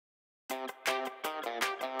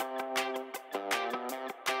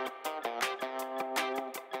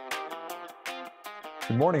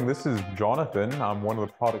Good morning, this is Jonathan. I'm one of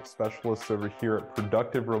the product specialists over here at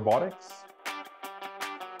Productive Robotics.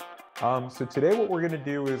 So today what we're going to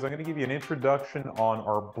do is I'm going to give you an introduction on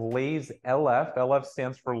our Blaze LF. LF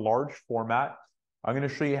stands for large format. I'm going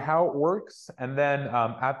to show you how it works, and then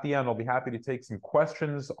at the end I'll be happy to take some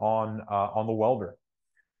questions on the welder.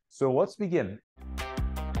 So let's begin.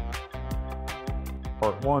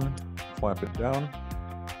 Part 1, clamp it down.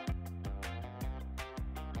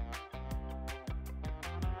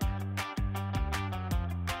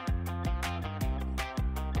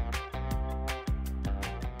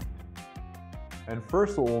 And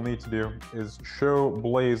first what we'll need to do is show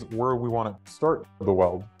Blaze where we want to start the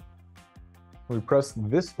weld. We press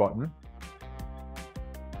this button.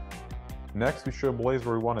 Next we show Blaze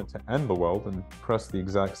where we want it to end the weld and press the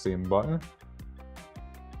exact same button.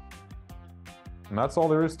 And that's all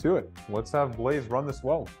there is to it. Let's have Blaze run this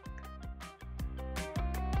weld.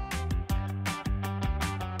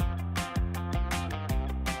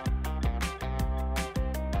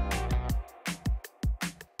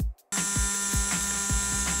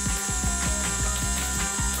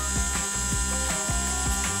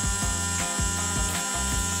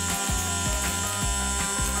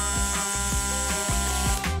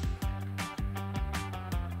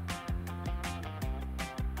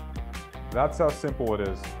 That's how simple it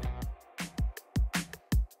is.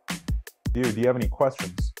 Dude, do you have any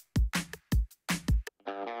questions?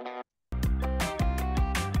 All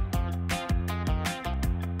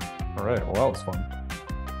right, well, that was fun.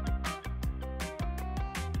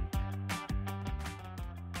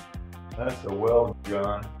 That's a weld,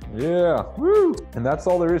 John. Yeah, woo! And that's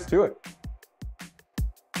all there is to it.